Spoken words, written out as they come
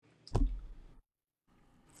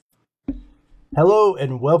Hello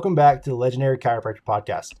and welcome back to the Legendary Chiropractic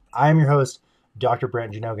Podcast. I am your host, Dr.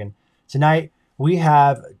 Brent Janogan. Tonight we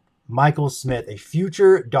have Michael Smith, a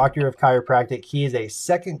future doctor of chiropractic. He is a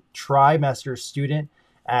second trimester student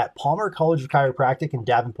at Palmer College of Chiropractic in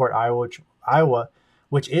Davenport, Iowa,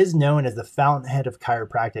 which is known as the fountainhead of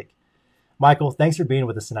chiropractic. Michael, thanks for being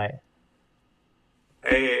with us tonight.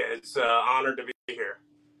 Hey, it's an honor to be here.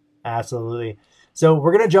 Absolutely. So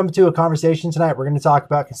we're going to jump into a conversation tonight. We're going to talk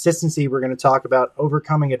about consistency. We're going to talk about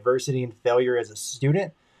overcoming adversity and failure as a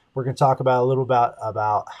student. We're going to talk about a little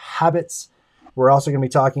about habits. We're also going to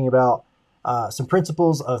be talking about some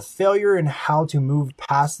principles of failure and how to move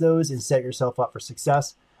past those and set yourself up for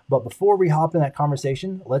success. But before we hop in that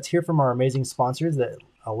conversation, let's hear from our amazing sponsors that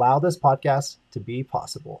allow this podcast to be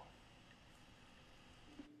possible.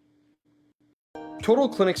 Total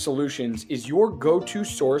Clinic Solutions is your go-to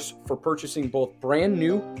source for purchasing both brand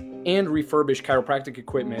new and refurbished chiropractic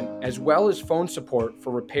equipment, as well as phone support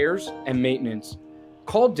for repairs and maintenance.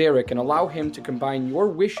 Call Derek and allow him to combine your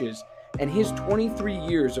wishes and his 23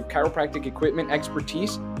 years of chiropractic equipment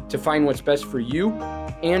expertise to find what's best for you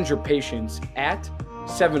and your patients at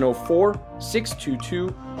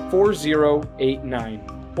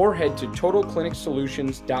 704-622-4089 or head to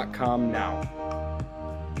TotalClinicSolutions.com now.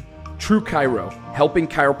 True Chiro, helping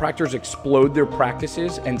chiropractors explode their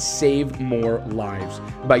practices and save more lives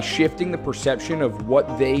by shifting the perception of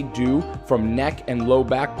what they do from neck and low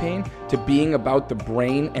back pain to being about the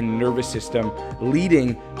brain and nervous system,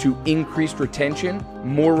 leading to increased retention,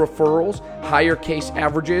 more referrals, higher case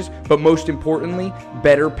averages, but most importantly,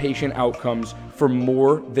 better patient outcomes for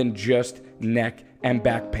more than just neck and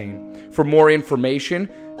back pain. For more information,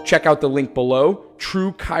 check out the link below,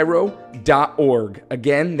 truechiro.org.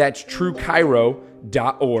 Again, that's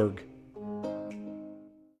truechiro.org.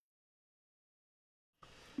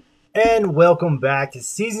 And welcome back to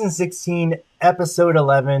Season 16, Episode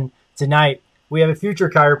 11. Tonight, we have a future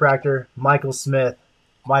chiropractor, Michael Smith.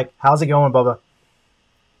 Mike, how's it going, Bubba?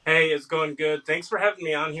 Hey, it's going good. Thanks for having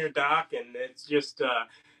me on here, Doc. And it's just, to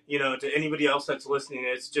anybody else that's listening,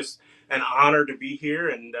 it's just an honor to be here.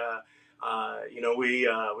 And,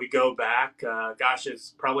 we go back,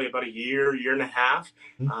 it's probably about a year and a half.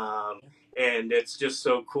 And it's just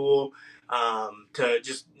so cool to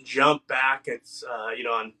just jump back. It's,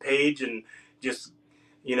 on page and just,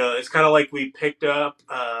 it's kind of like we picked up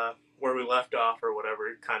where we left off or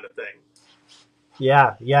whatever kind of thing.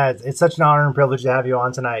 Yeah, it's such an honor and privilege to have you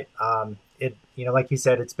on tonight. Like you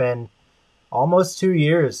said, it's been almost 2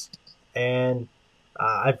 years, and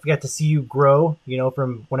I've got to see you grow,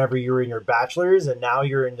 from whenever you were in your bachelor's, and now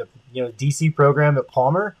you're in the, DC program at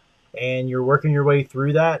Palmer, and you're working your way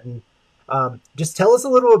through that. And just tell us a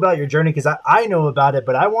little about your journey, because I know about it,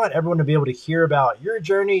 but I want everyone to be able to hear about your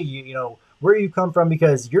journey, where you come from,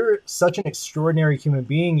 because you're such an extraordinary human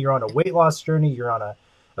being. You're on a weight loss journey. You're on a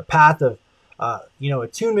path of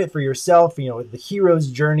attunement for yourself, the hero's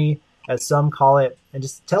journey, as some call it. And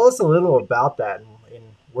just tell us a little about that and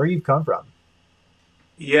where you've come from.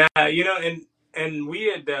 Yeah, and we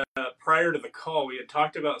had, prior to the call, we had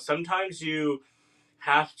talked about sometimes you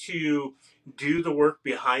have to do the work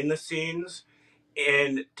behind the scenes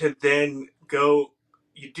and to then go,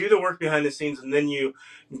 you do the work behind the scenes and then you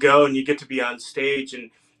go and you get to be on stage.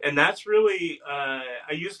 And that's really,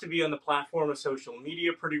 I used to be on the platform of social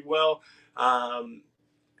media pretty well.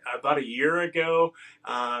 About a year ago.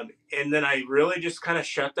 And then I really just kind of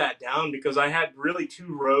shut that down because I had really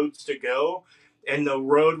two roads to go. And the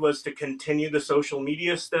road was to continue the social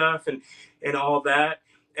media stuff and all that,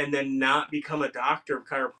 and then not become a doctor of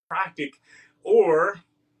chiropractic, or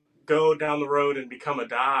go down the road and become a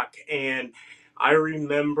doc. And I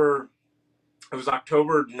remember it was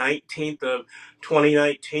October 19th of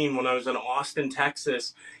 2019 when I was in Austin,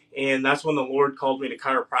 Texas. And that's when the Lord called me to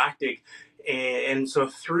chiropractic. And so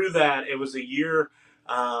through that, it was a year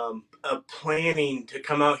of planning to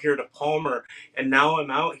come out here to Palmer. And now I'm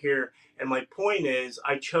out here. And my point is,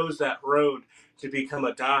 I chose that road to become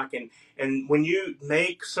a doc. And when you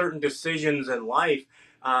make certain decisions in life,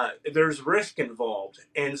 there's risk involved.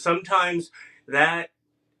 And sometimes that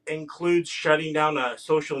includes shutting down a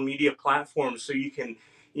social media platform so you can,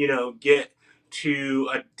 get to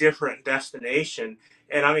a different destination.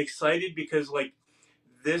 And I'm excited because like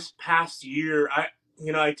this past year, I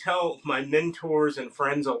tell my mentors and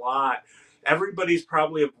friends a lot, everybody's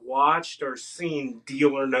probably have watched or seen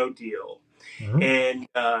Deal or No Deal. Mm-hmm. And,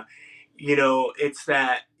 it's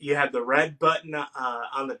that you have the red button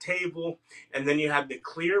on the table, and then you have the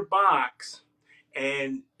clear box.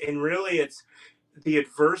 And really it's the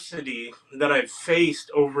adversity that I've faced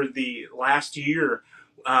over the last year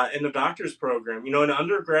in the doctor's program. You know, in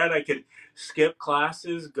undergrad, I could skip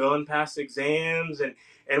classes, go and pass exams,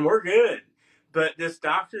 and we're good. But this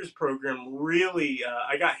doctor's program really,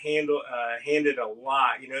 I got handed a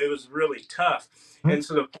lot. You know, it was really tough. And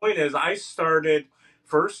so the point is, I started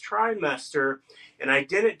first trimester, and I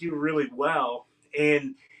didn't do really well.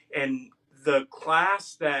 And the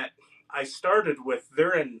class that I started with,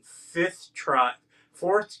 they're in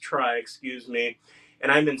fourth try, excuse me,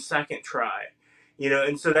 and I'm in second try. You know,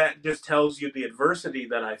 and so that just tells you the adversity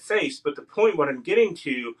that I faced. But the point, what I'm getting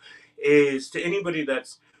to, is to anybody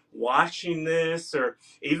that's watching this, or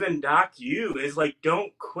even Doc, you, is like,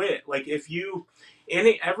 don't quit. Like, if you,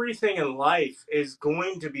 everything in life is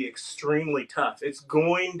going to be extremely tough. It's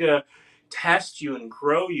going to test you and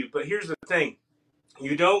grow you. But here's the thing,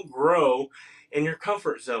 you don't grow in your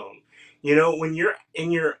comfort zone. You know, when you're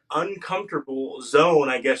in your uncomfortable zone,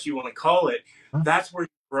 I guess you want to call it, that's where you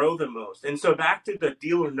grow the most. And so back to the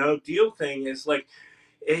deal or no deal thing is like,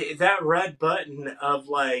 that red button of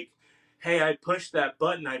like, hey, I pushed that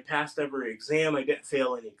button, I passed every exam, I didn't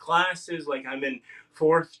fail any classes, like I'm in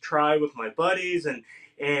fourth try with my buddies,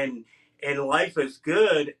 and life is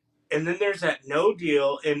good. And then there's that no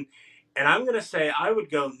deal, and I'm gonna say I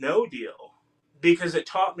would go no deal, because it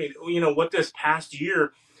taught me, you know, what this past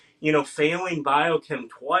year, you know, failing biochem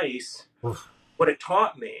twice, what it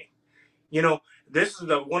taught me. You know, this is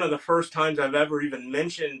one of the first times I've ever even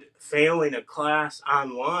mentioned failing a class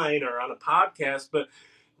online or on a podcast. But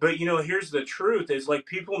you know, here's the truth: is like,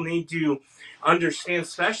 people need to understand,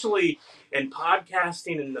 especially in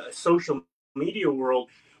podcasting and the social media world.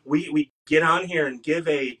 We get on here and give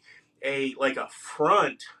a like a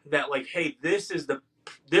front that, like, hey, this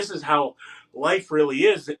is how life really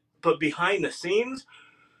is. But behind the scenes,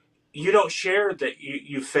 you don't share that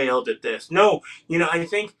you failed at this. No, you know, I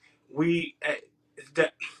think we,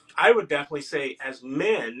 that I would definitely say, as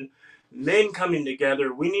men coming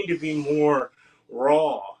together, we need to be more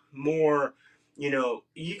raw, more, you know,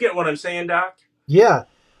 you get what I'm saying, Doc? Yeah.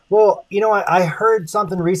 Well, you know, I heard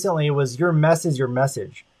something recently. It was your mess is your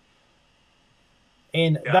message.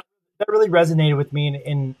 And Yeah. that really resonated with me.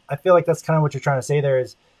 And I feel like that's kind of what you're trying to say there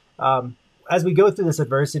is, as we go through this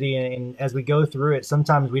adversity and as we go through it,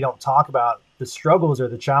 sometimes we don't talk about the struggles or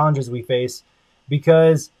the challenges we face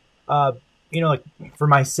because, you know, like for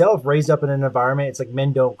myself, raised up in an environment, it's like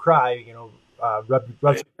men don't cry, you know, rub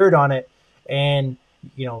some dirt on it and,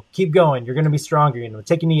 you know, keep going. You're going to be stronger. You know,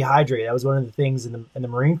 take a knee, hydrate. That was one of the things in the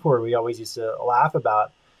Marine Corps we always used to laugh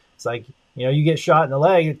about. It's like, you know, you get shot in the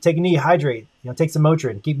leg, take a knee, hydrate. You know, take some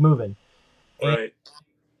Motrin, keep moving. Right.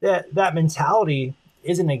 And that mentality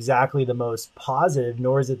isn't exactly the most positive,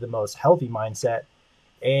 nor is it the most healthy mindset.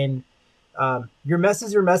 And your mess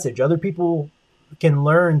is your message. Other people can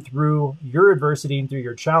learn through your adversity and through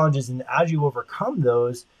your challenges, and as you overcome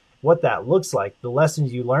those, what that looks like, the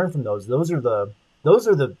lessons you learn from those are the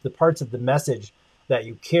parts of the message that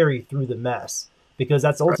you carry through the mess, because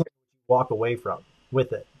that's ultimately what you walk away from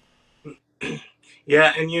with it.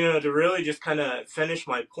 Yeah, and you know, to really just kind of finish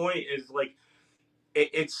my point is like,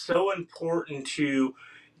 it's so important to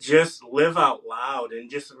just live out loud and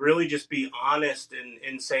just really just be honest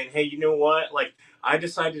in saying, hey, you know what? Like, I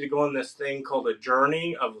decided to go on this thing called a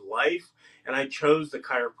journey of life, and I chose the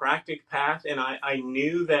chiropractic path, and I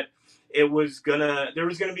knew that there was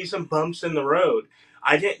gonna be some bumps in the road.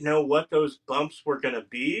 I didn't know what those bumps were gonna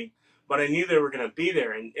be, but I knew they were gonna be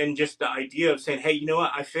there. And just the idea of saying, hey, you know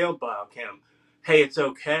what? I failed biochem. Hey, it's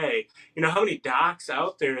okay. You know how many docs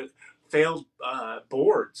out there failed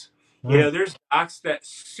boards? You know, there's docs that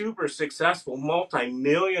super successful,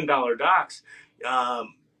 multi-million dollar docs.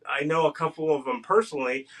 I know a couple of them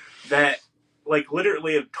personally that like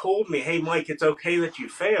literally have told me, hey, Mike, it's okay that you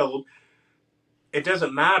failed. It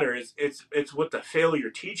doesn't matter. It's what the failure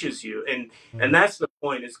teaches you. And that's the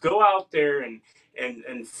point, is go out there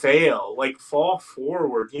and fail, like fall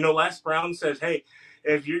forward. You know, Les Brown says, hey,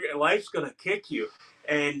 if your life's going to kick you,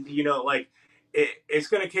 and you know, like, it's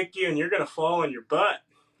going to kick you and you're going to fall on your butt,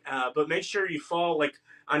 but make sure you fall like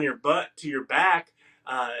on your butt to your back,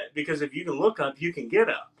 because if you can look up, you can get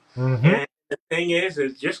up. And the thing is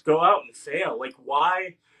just go out and fail. Like,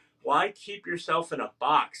 why keep yourself in a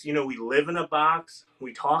box? You know, we live in a box,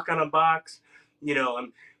 we talk on a box. You know,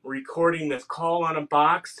 I'm recording this call on a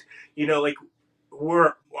box. You know, like,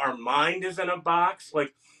 our mind is in a box.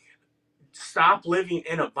 Like, stop living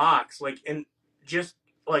in a box, like, and just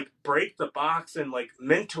like break the box and like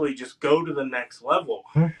mentally just go to the next level.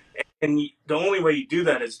 And the only way you do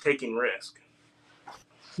that is taking risk.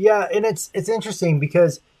 Yeah, and it's interesting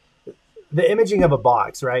because the imaging of a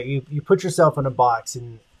box, right? You put yourself in a box,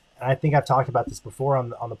 and I think I've talked about this before on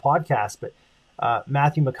the podcast, but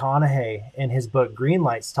Matthew McConaughey in his book Green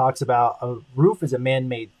Lights talks about a roof is a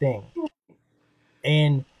man-made thing,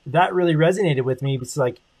 and that really resonated with me. It's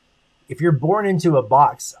like if you're born into a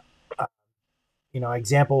box, uh,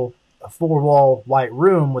 example, a four-wall white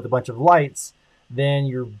room with a bunch of lights, then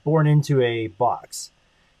you're born into a box.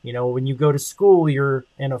 When you go to school, you're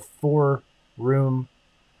in a four-room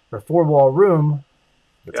or four-wall room.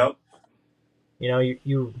 Yep.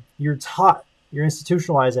 You're taught, you're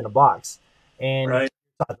institutionalized in a box, and Right.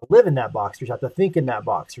 you're taught to live in that box. You're taught to think in that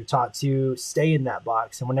box. You're taught to stay in that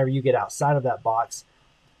box. And whenever you get outside of that box,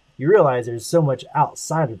 you realize there's so much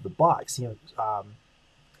outside of the box.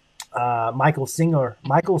 Michael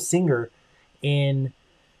Singer in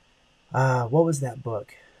what was that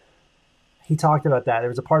book? He talked about that. There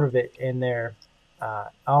was a part of it in there.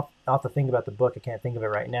 I'll have to think about the book. I can't think of it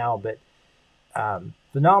right now, but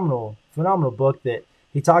phenomenal book that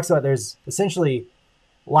he talks about. There's essentially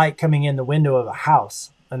light coming in the window of a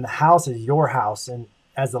house, and the house is your house. And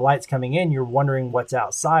as the light's coming in, you're wondering what's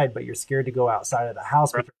outside, but you're scared to go outside of the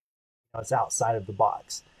house Right. because it's outside of the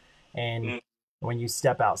box. And Mm. when you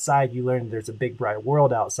step outside, you learn there's a big bright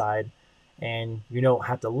world outside, and you don't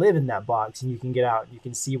have to live in that box, and you can get out and you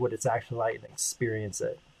can see what it's actually like and experience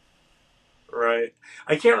it. Right.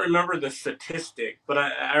 I can't remember the statistic, but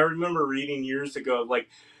I remember reading years ago, like,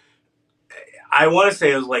 I want to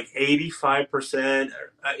say it was like 85%.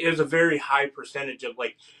 It was a very high percentage of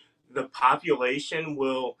like the population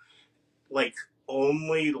will like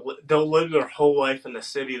they'll live their whole life in the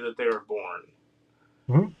city that they were born.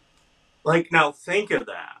 Mm-hmm. Like, now think of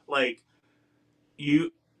that. Like,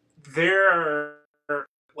 you, there are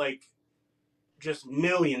like just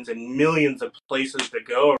millions and millions of places to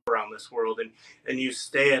go around this world, and you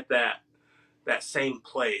stay at that same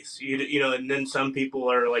place. And then some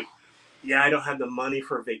people are like, yeah, I don't have the money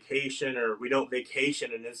for vacation, or we don't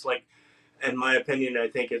vacation, and it's like, in my opinion, I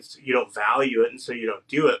think it's you don't value it, and so you don't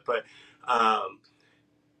do it. Um,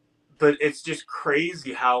 but it's just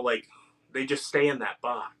crazy how like they just stay in that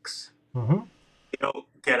box. Mm-hmm. You don't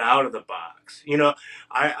get out of the box.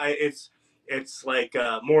 It's like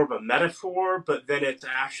more of a metaphor, but then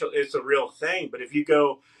it's a real thing. But if you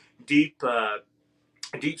go deep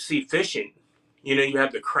deep sea fishing, you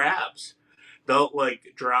have the crabs. They'll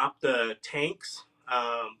like drop the tanks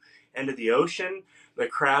into the ocean. The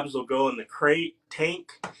crabs will go in the crate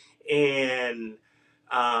tank, and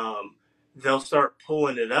um, they'll start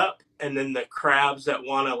pulling it up. And then the crabs that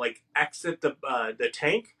want to like exit the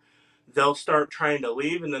tank, they'll start trying to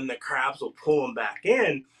leave, and then the crabs will pull them back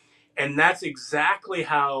in. And that's exactly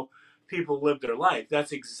how people live their life.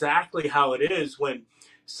 That's exactly how it is when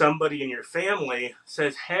somebody in your family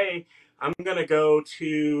says, hey, I'm going to go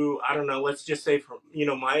to, I don't know, let's just say from,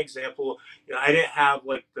 my example, I didn't have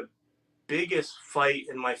like the biggest fight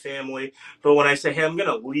in my family. But when I say, hey, I'm going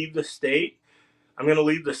to leave the state, I'm going to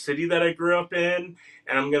leave the city that I grew up in,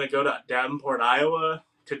 and I'm going to go to Davenport, Iowa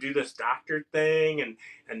to do this doctor thing. And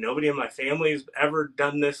nobody in my family has ever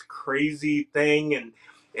done this crazy thing. And,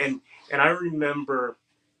 and I remember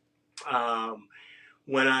um,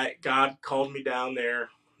 when God called me down there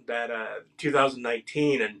that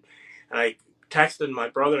 2019, and I texted my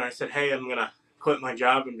brother and I said, hey, I'm gonna quit my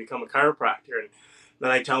job and become a chiropractor. And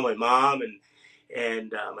then I tell my mom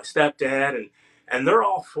and my stepdad, and they're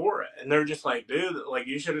all for it, and they're just like, dude, like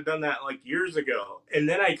you should have done that like years ago. And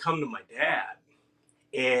then I come to my dad,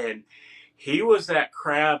 and he was that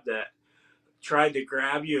crab that tried to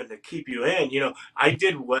grab you and to keep you in. I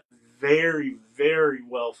did very, very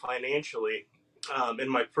well financially in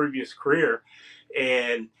my previous career.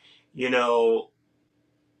 And, you know,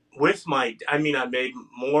 I mean, I made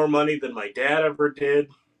more money than my dad ever did.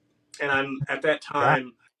 And I'm at that Right.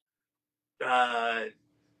 time, uh,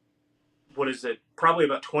 what is it, probably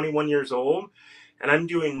about 21 years old. And I'm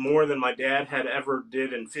doing more than my dad had ever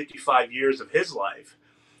did in 55 years of his life.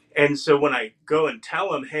 And so when I go and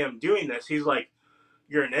tell him, hey, I'm doing this, he's like,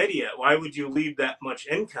 you're an idiot. Why would you leave that much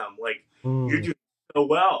income? Like, you're Mm. doing so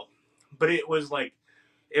well. But it was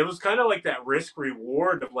kind of like that risk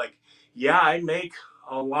reward of like, yeah, I make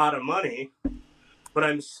a lot of money, but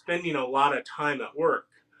I'm spending a lot of time at work.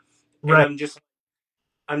 And Right.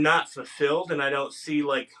 I'm not fulfilled, and I don't see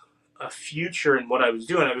like a future in what I was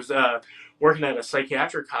doing. I was working at a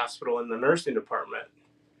psychiatric hospital in the nursing department,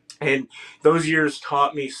 and those years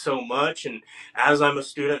taught me so much. And as I'm a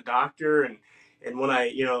student doctor, and when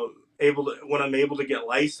I'm able to get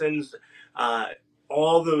licensed, uh,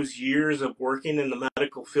 all those years of working in the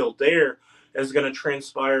medical field there is going to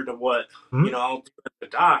transpire to what Mm-hmm. I'll do as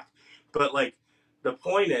a doc. But like, the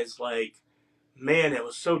point is, like, man, it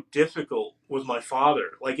was so difficult with my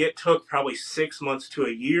father. Like, it took probably 6 months to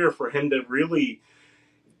a year for him to really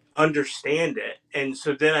understand it. And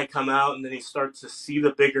so then I come out, and then he starts to see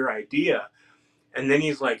the bigger idea. And then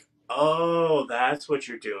he's like, oh, that's what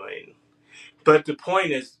you're doing. But the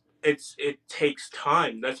point is, it takes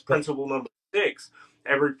time. That's Yep. principle number 6.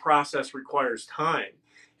 Every process requires time.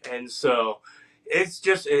 And so it's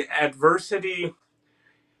just adversity.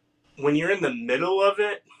 When you're in the middle of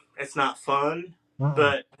it, it's not fun.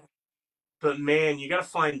 Mm-mm. But man, you got to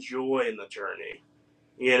find joy in the journey.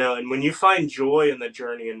 And when you find joy in the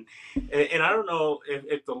journey, and I don't know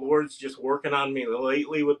if the Lord's just working on me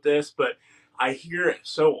lately with this, but I hear it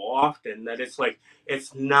so often that it's like,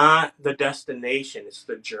 it's not the destination, it's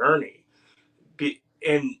the journey.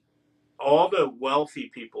 And all the wealthy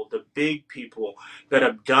people, the big people that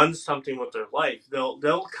have done something with their life,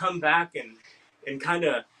 they'll come back and kind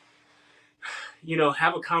of,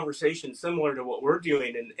 have a conversation similar to what we're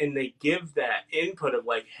doing, and they give that input of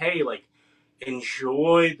like, hey, like,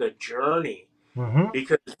 enjoy the journey, Mm-hmm.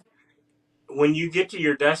 because when you get to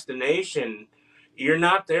your destination, you're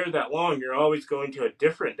not there that long. You're always going to a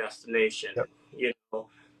different destination. Yep. You know,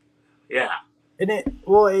 yeah,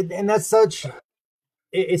 And that's such.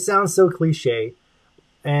 It sounds so cliche.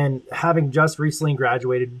 And having just recently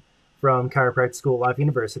graduated from chiropractic school at Life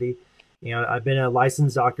University, I've been a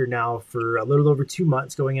licensed doctor now for a little over 2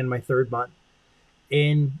 months, going in my third month.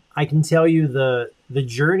 And I can tell you the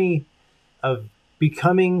journey of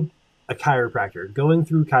becoming a chiropractor, going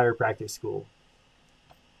through chiropractic school,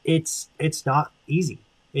 it's not easy.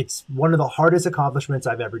 It's one of the hardest accomplishments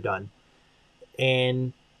I've ever done.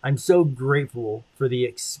 And I'm so grateful for the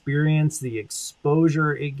experience, the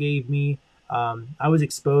exposure it gave me. I was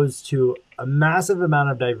exposed to a massive amount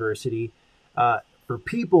of diversity for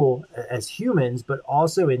people as humans, but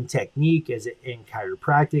also in technique, as in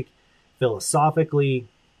chiropractic, philosophically,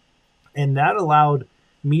 and that allowed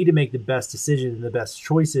me to make the best decisions and the best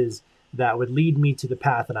choices that would lead me to the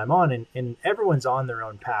path that I'm on. And everyone's on their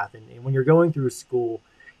own path. And when you're going through school,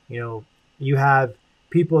 you have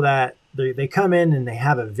people that they come in and they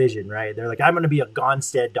have a vision, right? They're like, I'm going to be a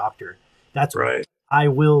Gonstead doctor. That's what right, I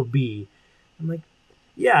will be. I'm like,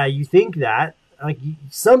 yeah, you think that. Like,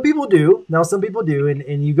 some people do. Now, some people do.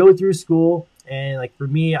 And you go through school, and like for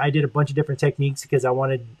me, I did a bunch of different techniques because I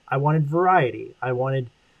wanted variety. I wanted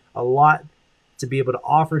a lot to be able to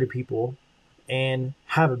offer to people and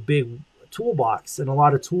have a big toolbox and a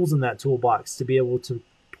lot of tools in that toolbox to be able to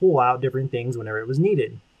pull out different things whenever it was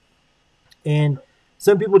needed. And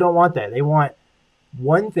some people don't want that. They want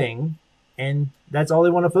one thing, and that's all they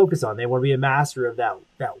want to focus on. They want to be a master of that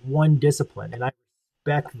one discipline. And I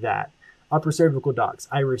respect that. Upper cervical docs,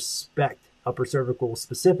 I respect upper cervical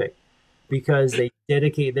specific, because they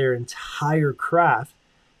dedicate their entire craft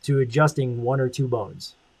to adjusting one or two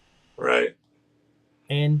bones. right,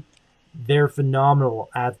 And they're phenomenal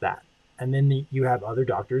at that. And then you have other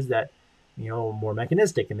doctors that, more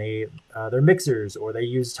mechanistic, and they're mixers, or they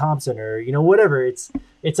use Thompson, or whatever. It's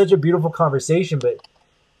such a beautiful conversation, but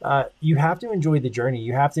you have to enjoy the journey.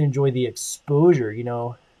 You have to enjoy the exposure.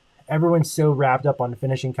 Everyone's so wrapped up on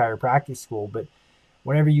finishing chiropractic school, but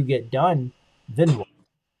whenever you get done, then what?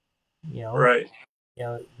 You know, right.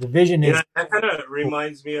 the vision is That kind of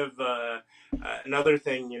reminds me of another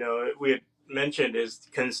thing. We had mentioned is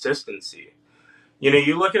consistency.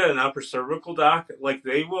 You look at an upper cervical doc, like,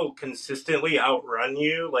 they will consistently outrun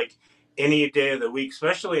you, like, any day of the week,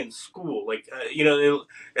 especially in school. Like,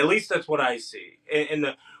 at least that's what I see.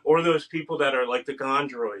 Or those people that are like the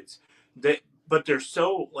gondroids, but they're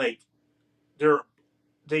so like, they're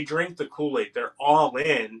they drink the Kool-Aid. They're all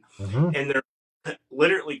in, Mhm. and they're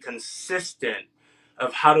literally consistent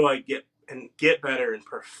of how do I get better and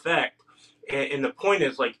perfect. And the point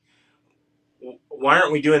is, like, why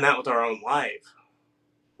aren't we doing that with our own life?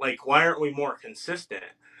 Like, why aren't we more consistent?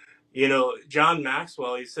 John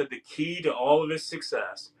Maxwell, he said the key to all of his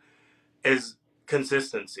success is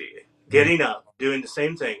consistency. Mhm. Getting up, doing the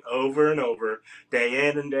same thing over and over, day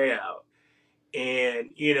in and day out.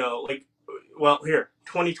 And, like, well, here,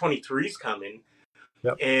 2023 is coming,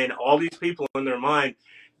 Yep. and all these people in their mind,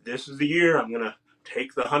 this is the year I'm going to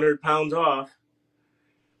take the 100 pounds off.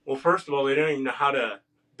 Well, first of all, they don't even know how to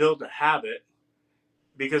build a habit,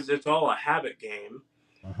 because it's all a habit game.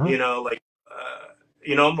 Mhm. Like,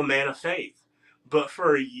 I'm a man of faith. But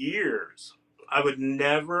for years, I would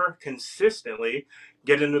never consistently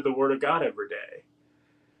get into the Word of God every day.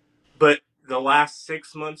 But the last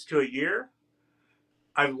 6 months to a year,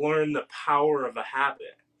 I've learned the power of a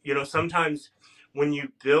habit. Sometimes when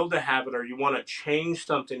you build a habit or you want to change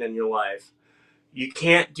something in your life, you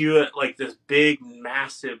can't do it like this big,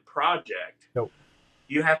 massive project. Nope.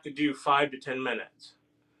 You have to do 5 to 10 minutes.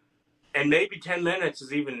 And maybe 10 minutes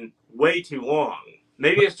is even way too long.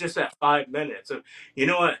 Maybe it's just that 5 minutes. And you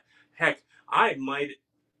know what? Heck, I might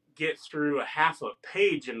get through a half a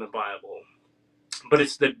page in the Bible, but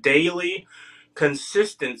it's the daily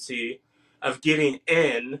consistency of getting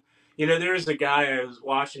in. You know, there's a guy I was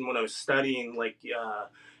watching when I was studying, like,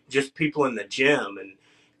 just people in the gym, and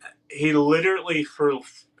he literally for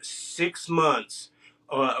 6 months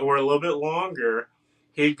or a little bit longer,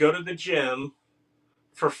 he'd go to the gym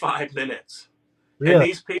for 5 minutes. And Really?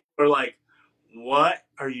 these people are like, what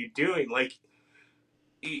are you doing? Like,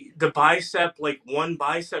 the bicep, like one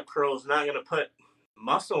bicep curl is not going to put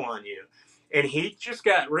muscle on you. And he just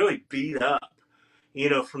got really beat up, you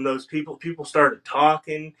know, from those people. People started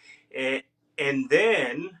talking. And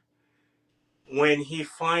then when he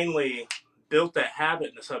finally built that habit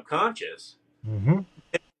in the subconscious, Mm-hmm.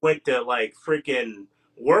 went to like freaking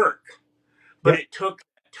work. But Yep. it took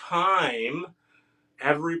time.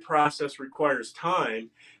 Every process requires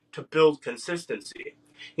time to build consistency.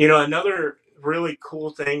 You know, another really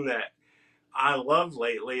cool thing that I love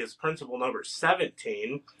lately is principle number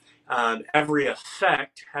 17. Every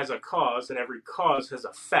effect has a cause, and every cause has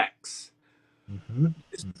effects. Mm-hmm.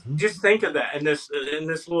 Mm-hmm. Just think of that in this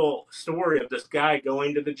little story of this guy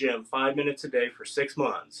going to the gym 5 minutes a day for 6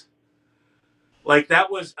 months. Like,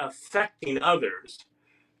 that was affecting others.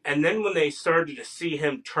 And then when they started to see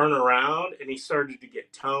him turn around and he started to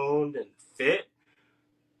get toned and fit,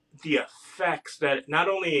 the effects that not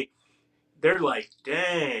only they're like,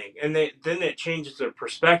 dang, and then it changes their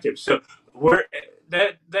perspective. So where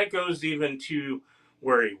that goes even to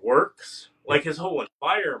where he works, Yep. like his whole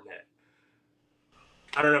environment.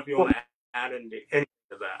 I don't know if you Well, want to add into anything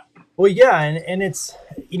to that. well, yeah, and it's,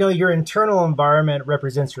 you know, your internal environment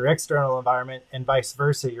represents your external environment, and vice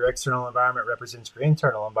versa. Your external environment represents your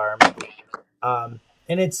internal environment.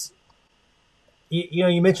 And it's, you know,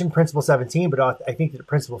 you mentioned principle 17, but I think that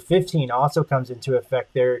principle 15 also comes into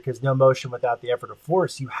effect there, because no motion without the effort of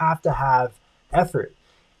force. You have to have effort,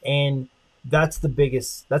 and that's the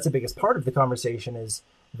biggest part of the conversation is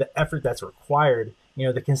the effort that's required. You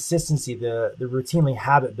know, the consistency, the routinely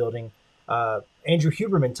habit building. Andrew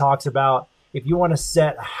Huberman talks about, if you want to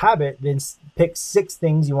set a habit, then pick 6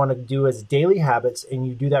 things you want to do as daily habits, and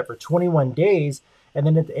you do that for 21 days. And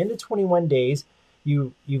then at the end of 21 days,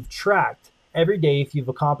 you've tracked every day if you've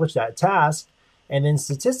accomplished that task. And then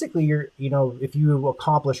statistically, if you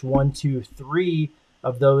accomplish 1, 2, 3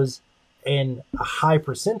 of those in a high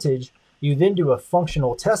percentage, you then do a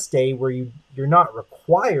functional test day where you're not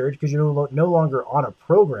required, because you're no longer on a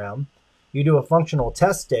program. You do a functional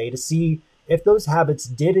test day to see if those habits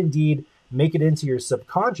did indeed make it into your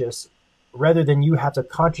subconscious, rather than you have to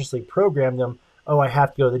consciously program them. Oh, I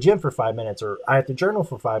have to go to the gym for 5 minutes, or I have to journal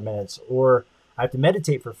for 5 minutes, or I have to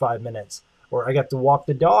meditate for 5 minutes, or I have to walk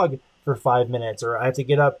the dog for 5 minutes, or I have to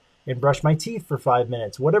get up and brush my teeth for 5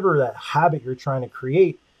 minutes. Whatever that habit you're trying to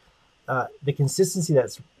create, the consistency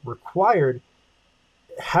that's required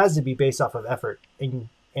has to be based off of effort, and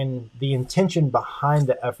the intention behind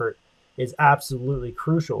the effort is absolutely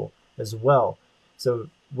crucial as well. So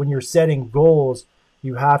when you're setting goals,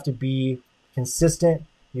 you have to be consistent,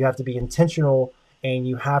 you have to be intentional, and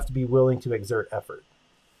you have to be willing to exert effort.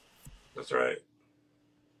 That's right.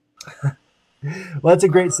 Well, that's a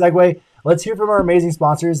great segue. Let's hear from our amazing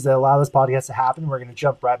sponsors that allow this podcast to happen. We're going to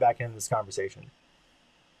jump right back into this conversation.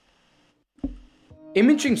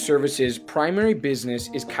 Imaging Services' primary business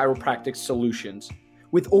is chiropractic solutions.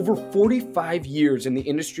 With over 45 years in the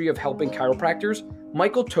industry of helping chiropractors,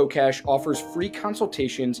 Michael Tokash offers free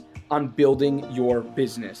consultations on building your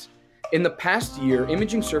business. In the past year,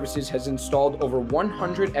 Imaging Services has installed over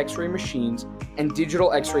 100 X-ray machines and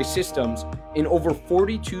digital X-ray systems in over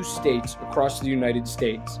 42 states across the United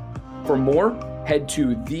States. For more, head to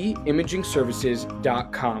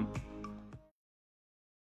theimagingservices.com.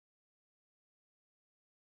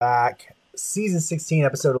 Back, season 16,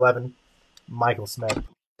 episode 11, Michael Smith.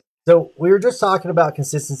 So we were just talking about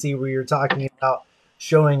consistency. We were talking about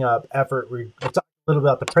showing up, effort. We talked a little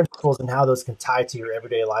about the principles and how those can tie to your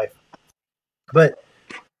everyday life. But,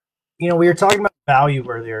 you know, we were talking about value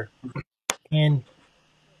earlier, and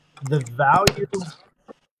the value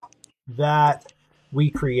that we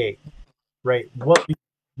create, right? What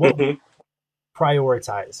we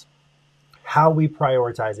prioritize, how we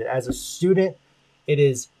prioritize it. As a student, it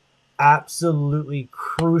is absolutely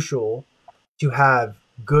crucial to have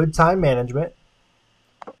good time management,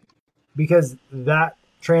 because that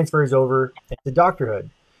transfers over into doctorhood.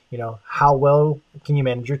 You know, how well can you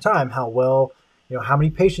manage your time? How well, you know, how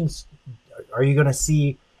many patients are you going to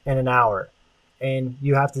see in an hour? And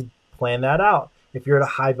you have to plan that out. If you're at a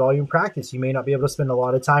high volume practice, you may not be able to spend a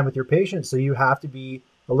lot of time with your patients. So you have to be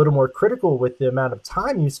a little more critical with the amount of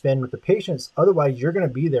time you spend with the patients. Otherwise, you're going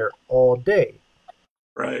to be there all day.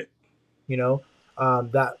 Right. You know,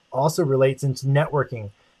 that also relates into networking,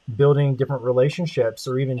 building different relationships,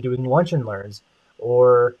 or even doing lunch and learns,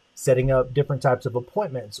 or setting up different types of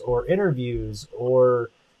appointments or interviews, or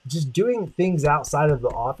just doing things outside of the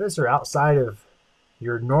office or outside of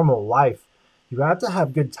your normal life. You have to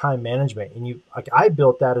have good time management. And I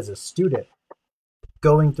built that as a student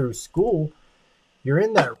going through school. You're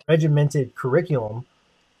in that regimented curriculum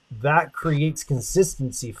that creates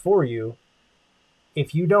consistency for you.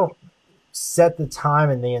 If you don't set the time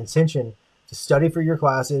and the intention to study for your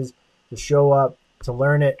classes, to show up, to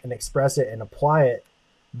learn it and express it and apply it,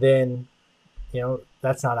 then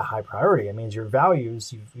that's not a high priority. It means your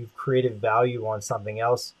values, you've created value on something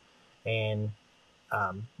else, and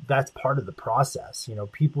that's part of the process.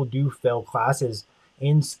 People do fail classes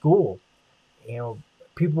in school.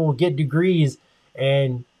 People will get degrees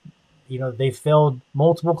and they failed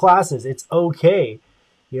multiple classes. It's okay.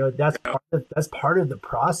 That's part of the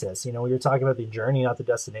process. You're talking about the journey, not the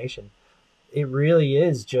destination. It really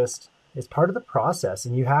is it's part of the process,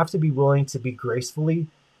 and you have to be willing to be gracefully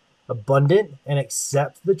abundant and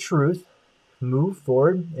accept the truth, move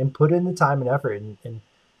forward, and put in the time and effort. And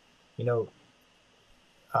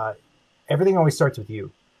everything always starts with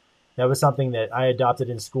you. That was something that I adopted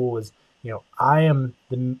in school. Was I am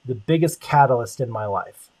the biggest catalyst in my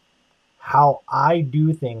life. How I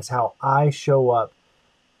do things, how I show up,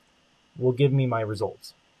 will give me my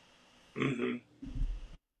results. Mm-hmm.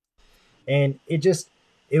 And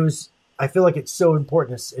I feel like it's so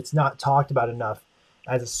important. It's not talked about enough.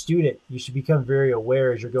 As a student, you should become very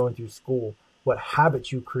aware as you're going through school, what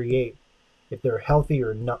habits you create, if they're healthy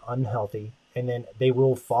or not unhealthy, and then they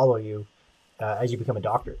will follow you as you become a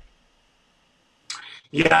doctor.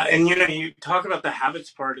 Yeah. And, you talk about the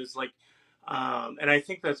habits part is like, and I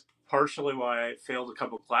think that's partially why I failed a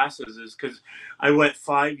couple classes, is because I went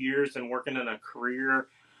 5 years and working in a career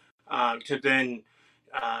to then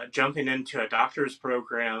jumping into a doctor's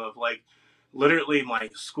program of like literally my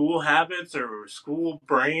school habits or school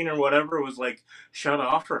brain or whatever was like shut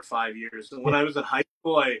off for 5 years. And when I was in high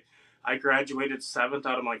school, I graduated 7th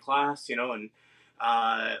out of my class, and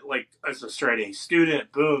like as a straight A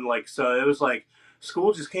student, boom. Like, so it was like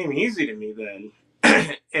school just came easy to me then.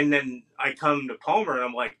 And then I come to Palmer and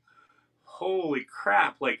I'm like, holy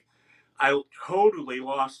crap, like I totally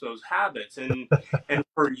lost those habits. And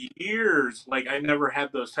for years, like I never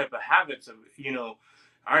had those type of habits of,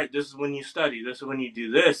 all right, this is when you study, this is when you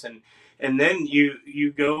do this. And then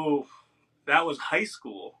you go, that was high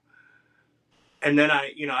school. And then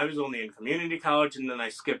I was only in community college, and then I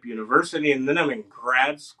skipped university, and then I'm in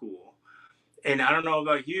grad school. And I don't know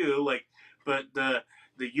about you, like, but the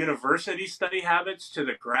university study habits to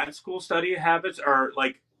the grad school study habits are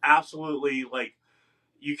like absolutely like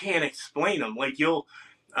you can't explain them. Like your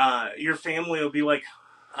family will be like,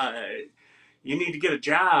 you need to get a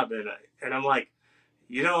job, and I'm like,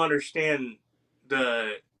 you don't understand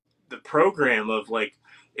the program of like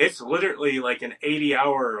it's literally like an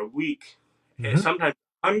 80-hour a week, and Mm-hmm. sometimes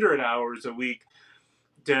 100 hours a week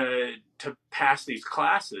to pass these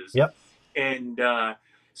classes. Yep. And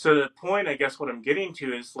so the point, I guess, what I'm getting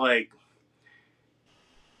to is like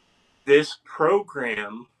this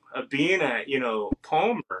program of being at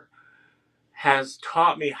Palmer has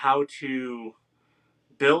taught me how to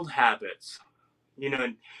build habits,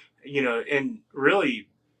 and and really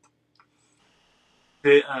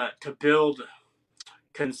to build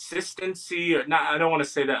consistency, or not. I don't want to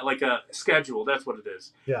say that, like a schedule. That's what it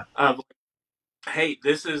is. Yeah. Hey,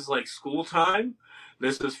 this is like school time.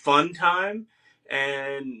 This is fun time,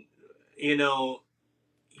 and you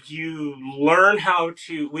learn how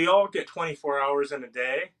to. We all get 24 hours in a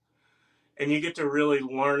day, and you get to really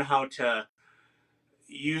learn how to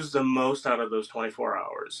use the most out of those 24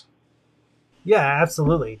 hours. Yeah,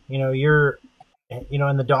 absolutely. You're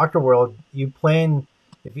in the doctor world, you plan,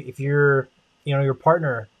 if you're your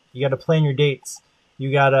partner, you got to plan your dates,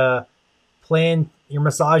 you got to plan your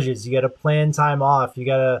massages, you got to plan time off, you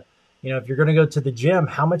got to if you're going to go to the gym,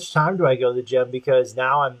 how much time do I go to the gym, because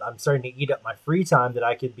now I'm starting to eat up my free time that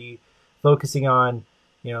I could be focusing on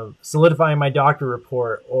solidifying my doctor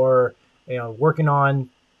report, or working on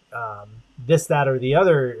this, that, or the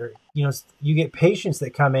other. Or, you get patients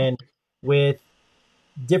that come in with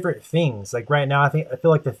different things. Like right now, I feel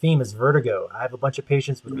like the theme is vertigo. I have a bunch of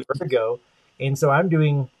patients with vertigo, and so I'm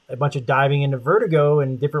doing a bunch of diving into vertigo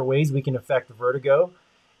and different ways we can affect vertigo.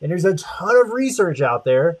 And there's a ton of research out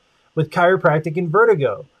there, with chiropractic and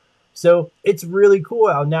vertigo. So it's really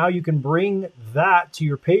cool how now you can bring that to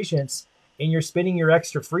your patients, and you're spending your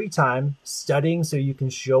extra free time studying so you can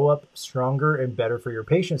show up stronger and better for your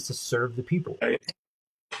patients to serve the people. Right.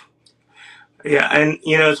 Yeah, and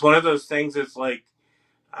it's one of those things. It's like,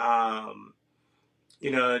 um,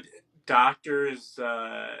 you know, doctors,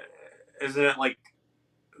 isn't it like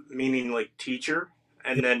meaning like teacher,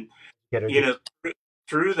 and then Get you it? know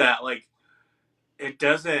through that, like, it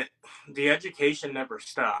doesn't, the education never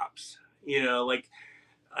stops. Like,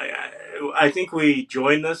 I think we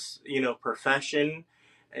join this profession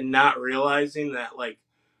and not realizing that, like,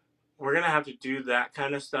 we're gonna have to do that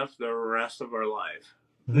kind of stuff the rest of our life.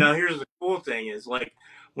 Mm-hmm. Now, here's the cool thing: is like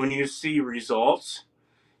when you see results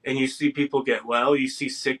and you see people get well, you see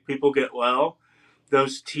sick people get well.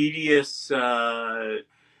 Those tedious,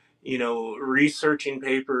 researching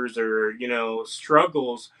papers or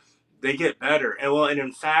struggles, they get better. And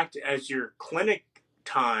in fact, as your clinic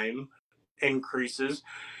time increases,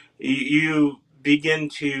 you begin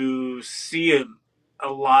to see a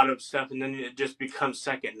lot of stuff, and then it just becomes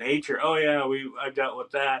second nature. Oh yeah, I've dealt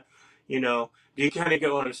with that. You kind of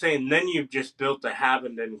get what I'm saying. Then you've just built a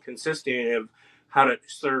habit and consistency of how to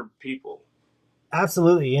serve people.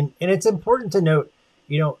 Absolutely. And it's important to note,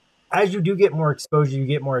 you know, as you do get more exposure, you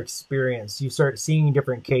get more experience, you start seeing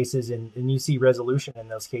different cases, and you see resolution in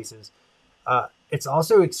those cases. It's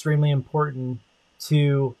also extremely important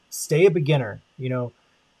to stay a beginner.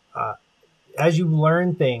 Uh, as you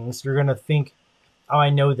learn things, you're going to think, oh, I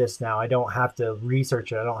know this now. I don't have to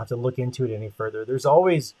research it. I don't have to look into it any further. There's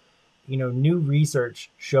always, new research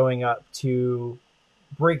showing up to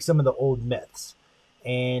break some of the old myths.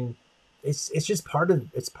 And it's just part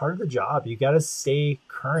of the job. You got to stay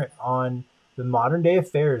current on the modern day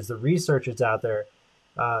affairs, the research that's out there.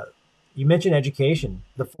 Uh, you mentioned education,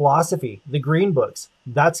 the philosophy, the green books.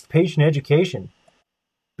 That's patient education.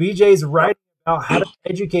 BJ's Yep. writing about how to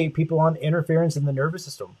educate people on interference in the nervous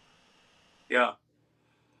system. Yeah,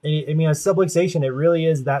 I mean, a subluxation, it really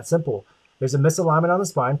is that simple. There's a misalignment on the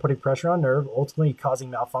spine, putting pressure on nerve, ultimately causing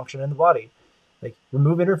malfunction in the body. Like,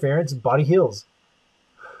 remove interference, body heals.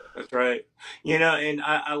 that's right. And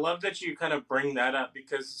I love that you kind of bring that up,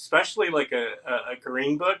 because especially like a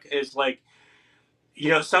green book is like,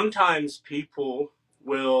 sometimes people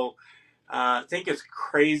will think it's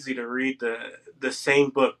crazy to read the same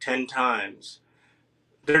book 10 times.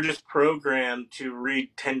 They're just programmed to read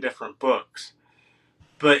 10 different books.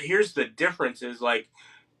 But here's the difference: is like,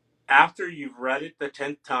 after you've read it the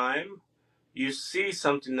 10th time, you see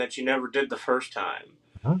something that you never did the first time.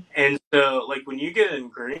 Uh-huh. And so, like, when you get in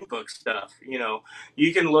green book stuff,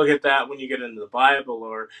 you can look at that when you get into the Bible,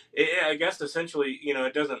 or I guess essentially,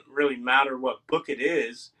 it doesn't really matter what book it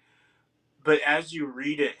is. But as you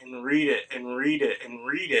read it and read it and read it and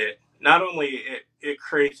read it, not only it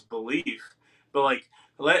creates belief, but like,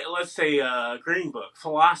 let's say green book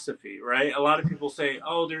philosophy, right? A lot of people say,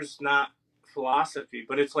 oh, there's not philosophy,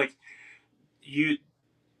 but it's like, you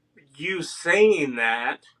you saying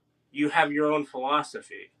that, you have your own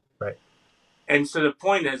philosophy. Right. And so the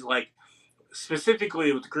point is, like,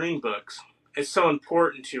 specifically with green books, it's so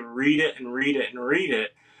important to read it and read it and read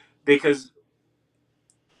it, because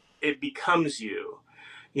it becomes you.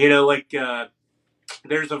 Like,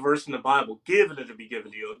 there's a verse in the Bible: give and it'll be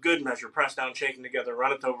given to you. A good measure, pressed down, shaken together,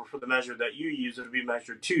 runneth over, for the measure that you use, it'll be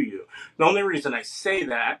measured to you. The only reason I say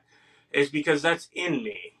that is because that's in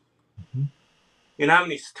me. Mhm. You know how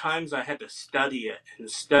many times I had to study it and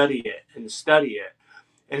study it and study it.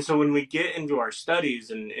 And so when we get into our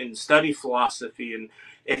studies and study philosophy, and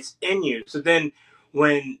it's in you. So then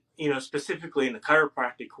when, specifically in the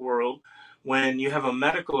chiropractic world, when you have a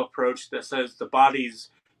medical approach that says the body's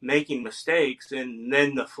making mistakes, and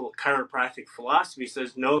then the chiropractic philosophy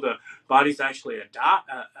says, no, the body's actually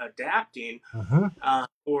adapting, Uh-huh.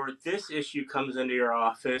 or this issue comes into your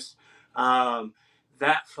office,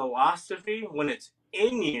 that philosophy, when it's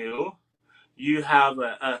in you, you have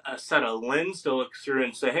a set of lens to look through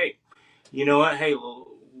and say, hey, you know what? Hey,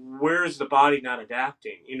 where is the body not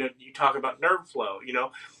adapting? You talk about nerve flow.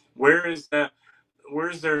 Where is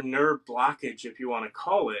where's their nerve blockage, if you want to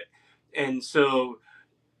call it? And so,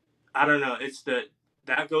 I don't know.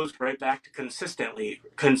 That goes right back to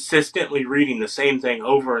consistently reading the same thing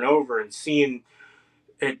over and over and seeing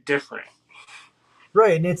it different.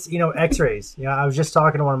 Right. And it's, x-rays. I was just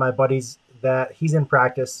talking to one of my buddies that he's in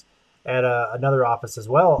practice at another office as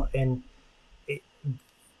well. And it,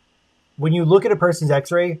 when you look at a person's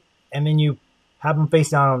x-ray and then you have them face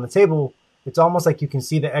down on the table, it's almost like you can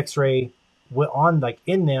see the x-ray on, like,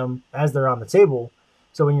 in them as they're on the table.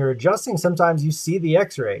 So when you're adjusting, sometimes you see the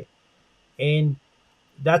x-ray. And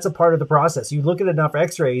that's a part of the process. You look at enough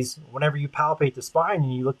x-rays, whenever you palpate the spine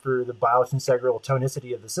and you look for the biosyncytial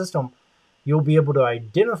tonicity of the system, you'll be able to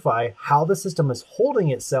identify how the system is holding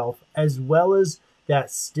itself, as well as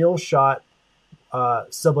that still shot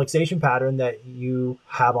subluxation pattern that you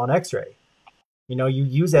have on x-ray. You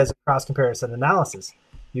use as a cross comparison analysis.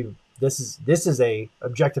 This is a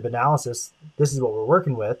objective analysis. This is what we're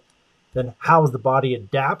working with. Then how is the body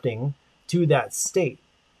adapting to that state?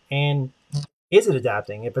 And is it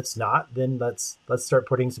adapting? If it's not, then let's start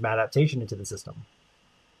putting some adaptation into the system.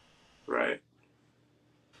 Right.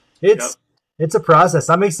 It's a process.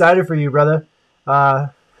 I'm excited for you, brother.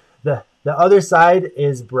 The other side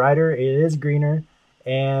is brighter. It is greener,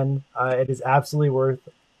 and it is absolutely worth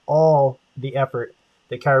all the effort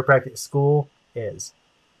that chiropractic school is.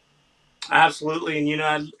 Absolutely.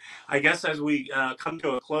 And, I guess as we come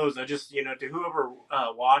to a close, I just, to whoever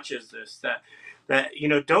watches this, that,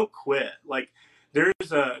 don't quit. Like,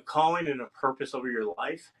 there's a calling and a purpose over your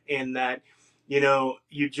life, and that,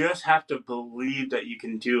 you just have to believe that you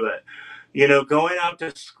can do it. Going out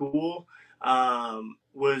to school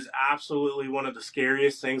was absolutely one of the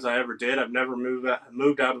scariest things I ever did. I've never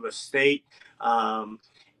moved out of the state. And,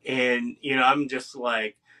 I'm just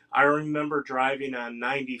like, I remember driving on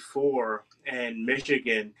 94 in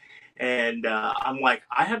Michigan, and I'm like,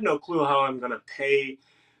 I have no clue how I'm going to pay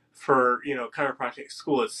for, chiropractic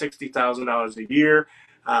school. It's $60,000 a year,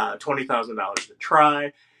 $20,000 to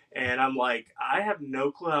try. And I'm like, I have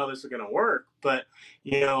no clue how this is going to work. But,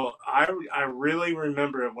 I really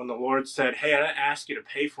remember when the Lord said, hey, I didn't ask you to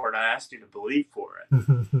pay for it. I asked you to believe for it.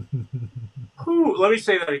 Let me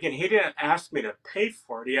say that again. He didn't ask me to pay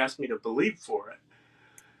for it. He asked me to believe for it.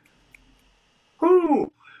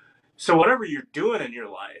 So whatever you're doing in your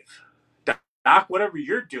life, Doc, whatever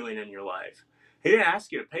you're doing in your life, he didn't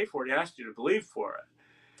ask you to pay for it. He asked you to believe for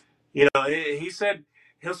it. He said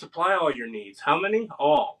he'll supply all your needs. How many?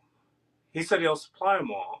 All. He said he'll supply them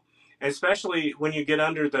all. And especially when you get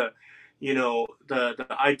under the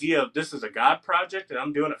idea of this is a God project and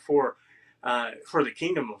I'm doing it for the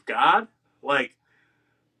kingdom of God. Like,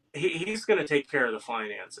 he's going to take care of the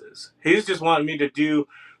finances. He's just wanting me to do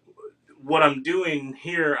what I'm doing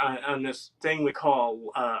here on this thing we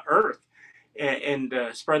call Earth, and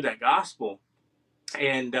spread that gospel.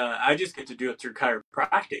 And I just get to do it through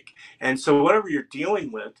chiropractic. And so whatever you're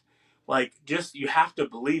dealing with, like, just, you have to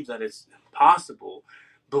believe that it's possible.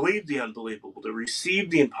 Believe the unbelievable, to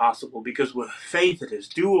receive the impossible, because with faith it is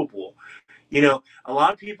doable. A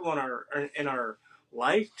lot of people in our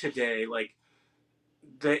life today, like,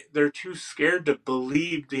 they're too scared to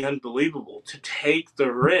believe the unbelievable, to take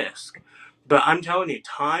the risk. But I'm telling you,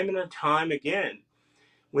 time and time again,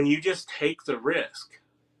 when you just take the risk,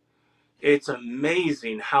 it's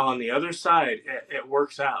amazing how on the other side it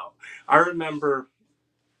works out. I remember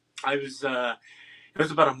it was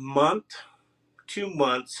about a month, 2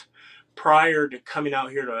 months prior to coming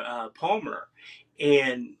out here to Palmer,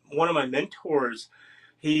 and one of my mentors,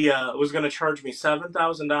 he was going to charge me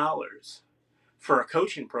 $7,000 for a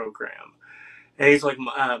coaching program. And he's like,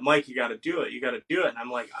 Mike, you got to do it. You got to do it. And I'm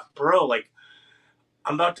like, bro, like,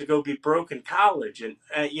 I'm about to go be broke in college. And,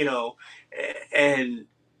 and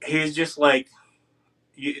he's just like,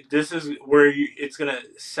 this is where it's going to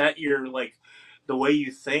set your, like, the way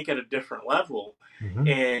you think at a different level. Mm-hmm.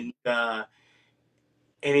 And I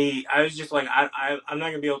was just like, I'm not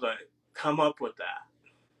going to be able to come up with that.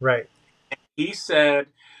 Right. And he said,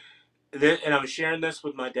 and I was sharing this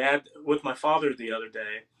with my father the other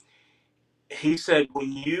day. He said,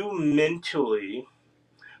 when you mentally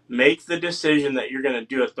make the decision that you're going to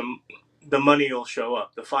do it, the money will show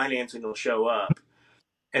up, the financing will show up.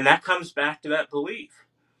 And that comes back to that belief.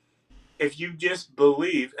 If you just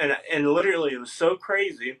believe, and literally it was so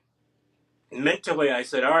crazy, mentally I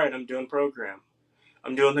said, all right, I'm doing program.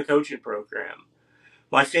 I'm doing the coaching program.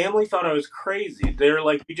 My family thought I was crazy. They were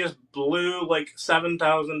like, you just blew like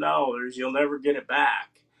 $7,000. You'll never get it back.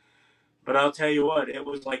 But I'll tell you what, it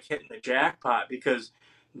was like hitting the jackpot, because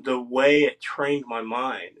the way it trained my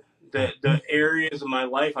mind, the areas of my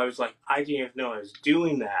life, I was like, I didn't even know I was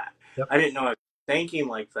doing that. Yep. I didn't know I was thinking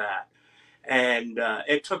like that. And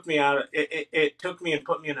it took me out. It took me and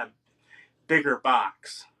put me in a bigger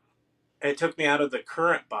box. It took me out of the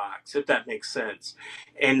current box, if that makes sense.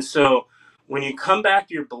 And so when you come back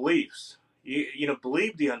to your beliefs, you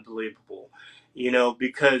believe the unbelievable,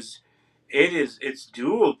 because it's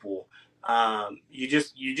doable. You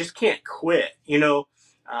just can't quit.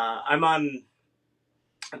 I'm on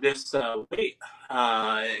this weight,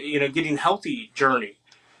 getting healthy journey.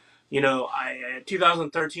 In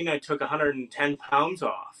 2013, I took 110 pounds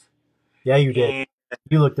off. Yeah, you did. And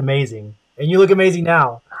You looked amazing. And you look amazing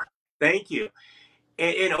now. Thank you.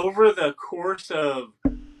 And over the course of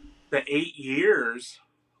the 8 years,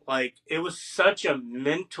 like it was such a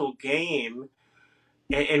mental game.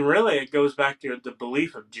 And really, it goes back to the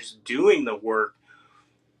belief of just doing the work.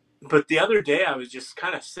 But the other day, I was just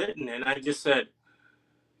kind of sitting and I just said,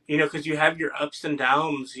 because you have your ups and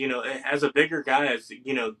downs, as a bigger guy, as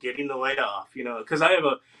getting the weight off, because I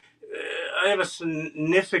have a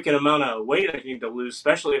significant amount of weight I need to lose,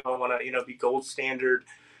 especially if I want to, be gold standard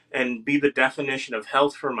and be the definition of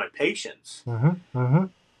health for my patients. Mm-hmm. Mm-hmm.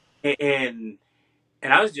 And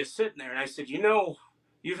I was just sitting there and I said,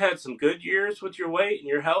 you've had some good years with your weight and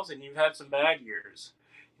your health, and you've had some bad years.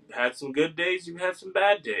 You've had some good days, you've had some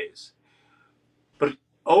bad days. But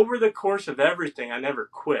over the course of everything, I never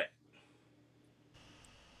quit.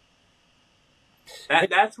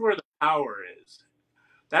 That's where the power is.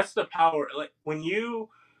 That's the power. Like when you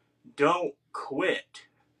don't quit,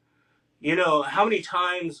 how many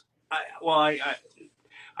times I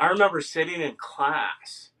remember sitting in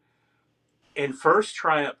class and first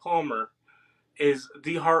try at Palmer is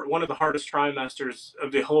one of the hardest trimesters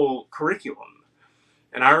of the whole curriculum.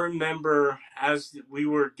 And I remember as we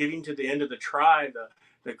were getting to the end of the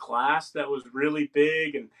the class that was really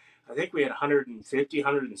big, and I think we had 150,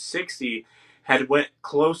 160, had went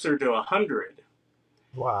closer to 100.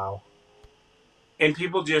 Wow. And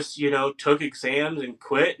people just, took exams and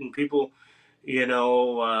quit, and people, you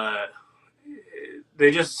know, uh,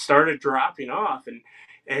 they just started dropping off.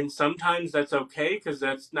 And sometimes that's okay because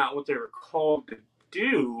that's not what they were called to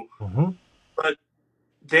do. Mm-hmm. But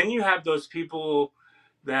then you have those people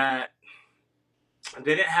that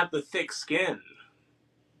they didn't have the thick skin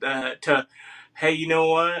to, hey, you know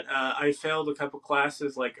what? I failed a couple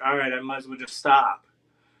classes. Like, all right, I might as well just stop.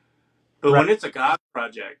 But Right. when it's a God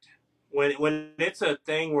project, when it's a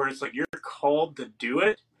thing where it's like you're called to do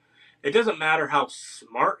it, it doesn't matter how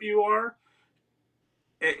smart you are.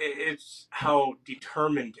 It's how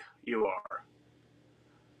determined you are.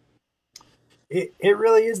 It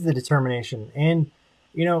really is the determination. And,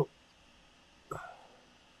 you know,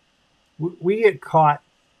 we get caught,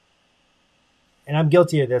 and I'm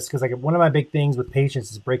guilty of this because like one of my big things with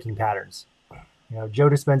patients is breaking patterns. Joe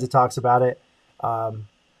Dispenza talks about it. Um,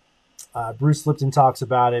 Bruce Lipton talks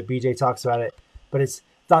about it. BJ talks about it. But it's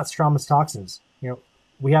thoughts, traumas, toxins.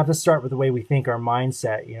 We have to start with the way we think, our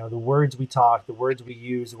mindset. The words we talk, the words we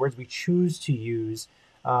use, the words we choose to use,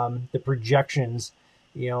 the projections.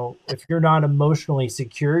 If you're not emotionally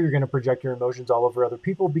secure, you're going to project your emotions all over other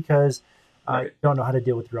people because Right. you don't know how to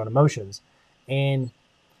deal with your own emotions. And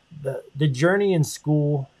the journey in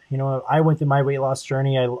school, I went through my weight loss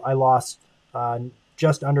journey. I lost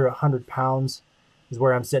just under 100 pounds is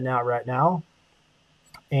where I'm sitting at right now.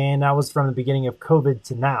 And that was from the beginning of COVID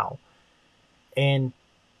to now. And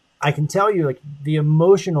I can tell you, like, the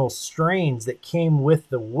emotional strains that came with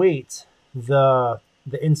the weight, the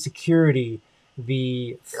insecurity,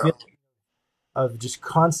 the feeling of just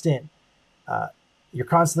constant, you're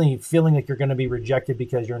constantly feeling like you're going to be rejected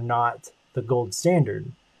because you're not the gold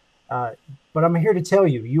standard. But I'm here to tell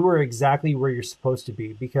you, you are exactly where you're supposed to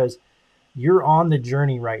be because you're on the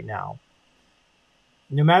journey right now.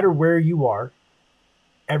 No matter where you are,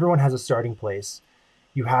 everyone has a starting place.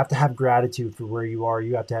 You have to have gratitude for where you are.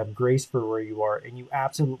 You have to have grace for where you are. And you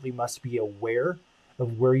absolutely must be aware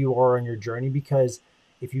of where you are on your journey because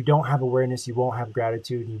if you don't have awareness, you won't have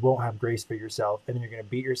gratitude and you won't have grace for yourself. And then you're going to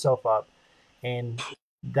beat yourself up. And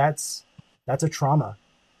that's a trauma.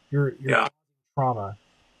 You're Yeah. trauma.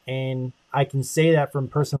 And I can say that from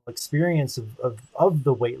personal experience of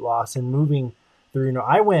the weight loss and moving through.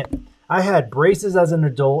 I had braces as an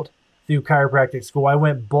adult through chiropractic school. I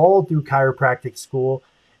went bald through chiropractic school.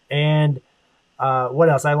 And what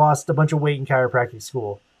else? I lost a bunch of weight in chiropractic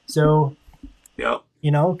school. So, Yep.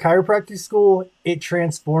 Chiropractic school, it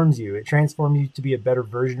transforms you. It transforms you to be a better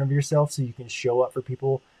version of yourself so you can show up for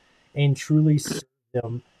people and truly serve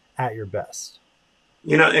them at your best.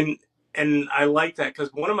 And I like that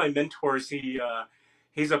because one of my mentors,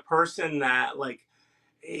 he's a person that like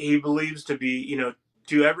he believes to be,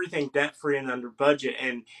 do everything debt free and under budget.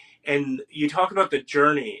 And you talk about the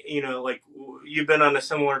journey, like you've been on a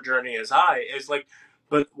similar journey as I is like,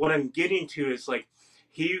 but what I'm getting to is like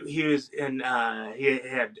he was in he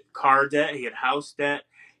had car debt, he had house debt,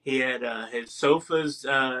 he had his sofas,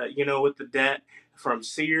 with the debt from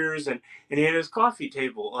Sears, and he had his coffee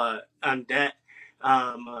table on debt,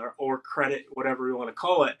 or credit, whatever you want to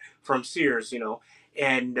call it, from Sears,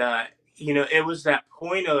 and it was that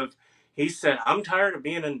point of he said, "I'm tired of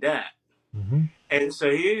being in debt," Mm-hmm. and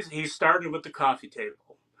so he started with the coffee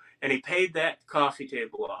table, and he paid that coffee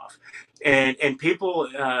table off. And people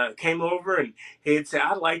came over, and he'd say,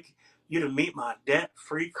 "I'd like you to meet my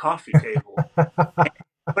debt-free coffee table."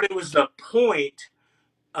 But it was the point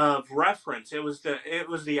of reference. It was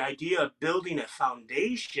the idea of building a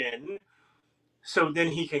foundation, so then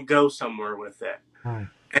he can go somewhere with it. Hmm.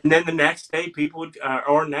 And then the next day, people would,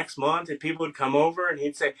 or next month, and people would come over, and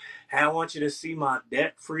he'd say, "Hey, I want you to see my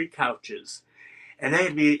debt-free couches." And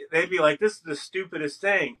they'd be like, "This is the stupidest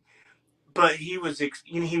thing." But he was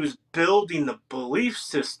building the belief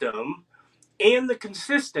system and the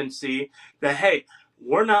consistency that, hey,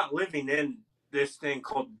 we're not living in this thing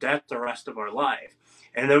called debt the rest of our life.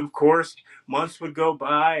 And then, of course, months would go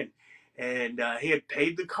by, and he had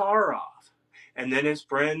paid the car off. And then his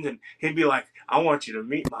friends, and he'd be like, "I want you to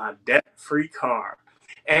meet my debt-free car."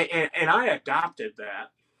 And I adopted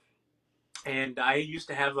that. And I used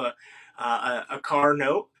to have a car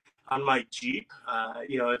note on my Jeep.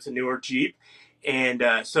 It's a newer Jeep.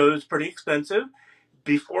 And so it was pretty expensive.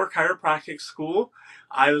 Before chiropractic school,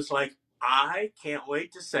 I was like, I can't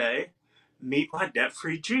wait to say, meet my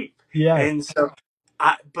debt-free Jeep. Yeah. And so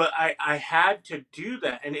I had to do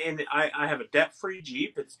that. And I have a debt-free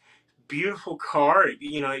Jeep. It's a beautiful car.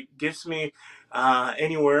 It gets me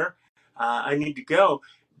anywhere I need to go.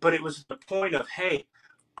 But it was the point of, hey,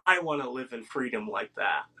 I want to live in freedom like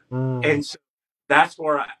that. And so that's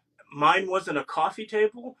where mine wasn't a coffee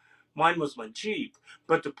table. Mine was my Jeep.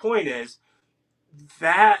 But the point is,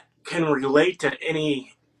 that can relate to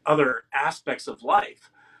any other aspects of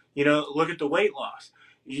life. Look at the weight loss.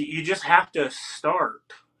 You just have to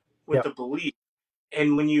start with Yep. the belief.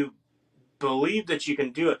 And when you believe that you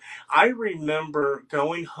can do it, I remember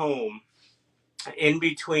going home in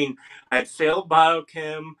between. I had failed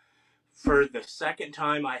biochem for the second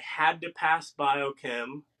time. I had to pass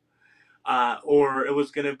biochem, or it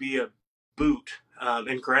was going to be a boot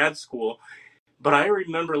in grad school. But I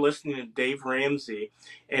remember listening to Dave Ramsey,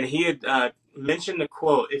 and he had mentioned the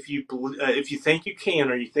quote, if you think you can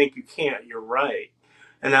or you think you can't, you're right.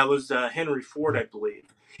 And that was Henry Ford, I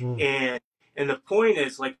believe. And the point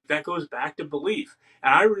is, like, that goes back to belief.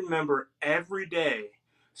 And I remember every day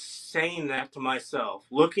saying that to myself,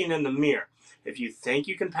 looking in the mirror. If you think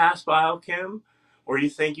you can pass biochem or you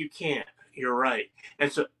think you can't, you're right.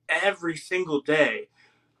 And so every single day,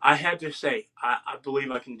 I had to say, I believe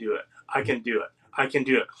I can do it. I can do it. I can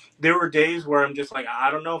do it. There were days where I'm just like,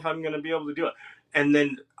 I don't know if I'm going to be able to do it. And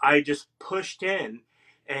then I just pushed in,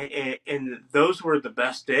 and those were the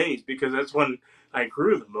best days, because that's when I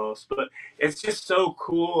grew the most. But it's just so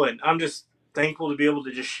cool, and I'm just thankful to be able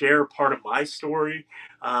to just share part of my story.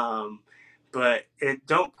 But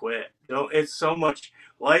don't quit. It's so much.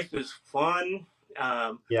 Life is fun.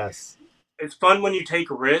 Yes. It's fun when you take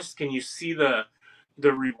a risk and you see the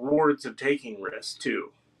rewards of taking risks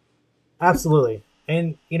too. Absolutely.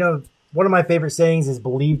 And, one of my favorite sayings is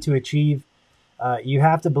believe to achieve. You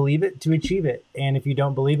have to believe it to achieve it. And if you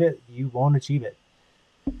don't believe it, you won't achieve it.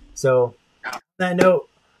 So on that note,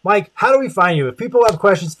 Mike, how do we find you? If people have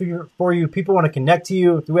questions for you, people want to connect to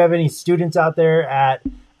you, do we have any students out there at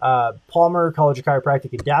Palmer College of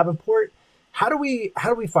Chiropractic in Davenport? How do we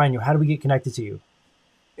find you? How do we get connected to you?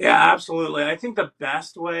 Yeah, absolutely. I think the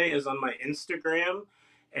best way is on my Instagram,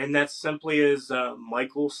 and that simply is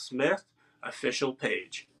Michael Smith official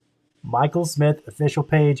page. Michael Smith official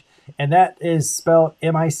page, and that is spelled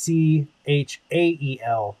Michael,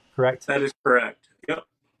 correct? That is correct. Yep.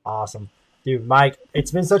 Awesome. Dude, Mike, it's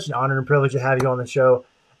been such an honor and privilege to have you on the show.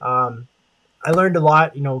 I learned a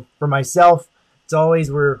lot, for myself. It's always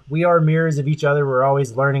we are mirrors of each other. We're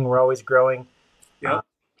always learning. We're always growing. Yep.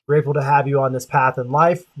 Grateful to have you on this path in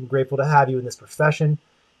life. I'm grateful to have you in this profession.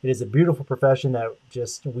 It is a beautiful profession that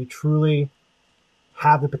we truly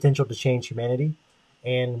have the potential to change humanity.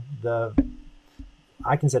 And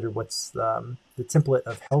I consider what's the template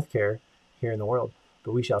of healthcare here in the world,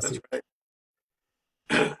 but we shall see. Right.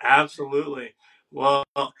 Absolutely. Well,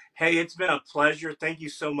 hey, it's been a pleasure. Thank you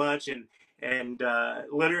so much. And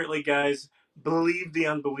literally, guys, believe the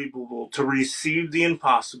unbelievable to receive the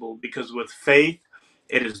impossible, because with faith,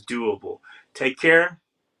 it is doable. Take care,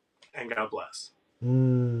 and God bless.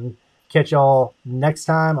 Catch y'all next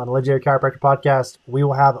time on the Legendary Chiropractor Podcast. We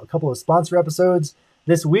will have a couple of sponsor episodes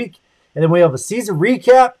this week, and then we have a season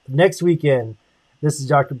recap next weekend. This is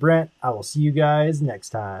Dr. Brent. I will see you guys next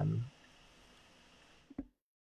time.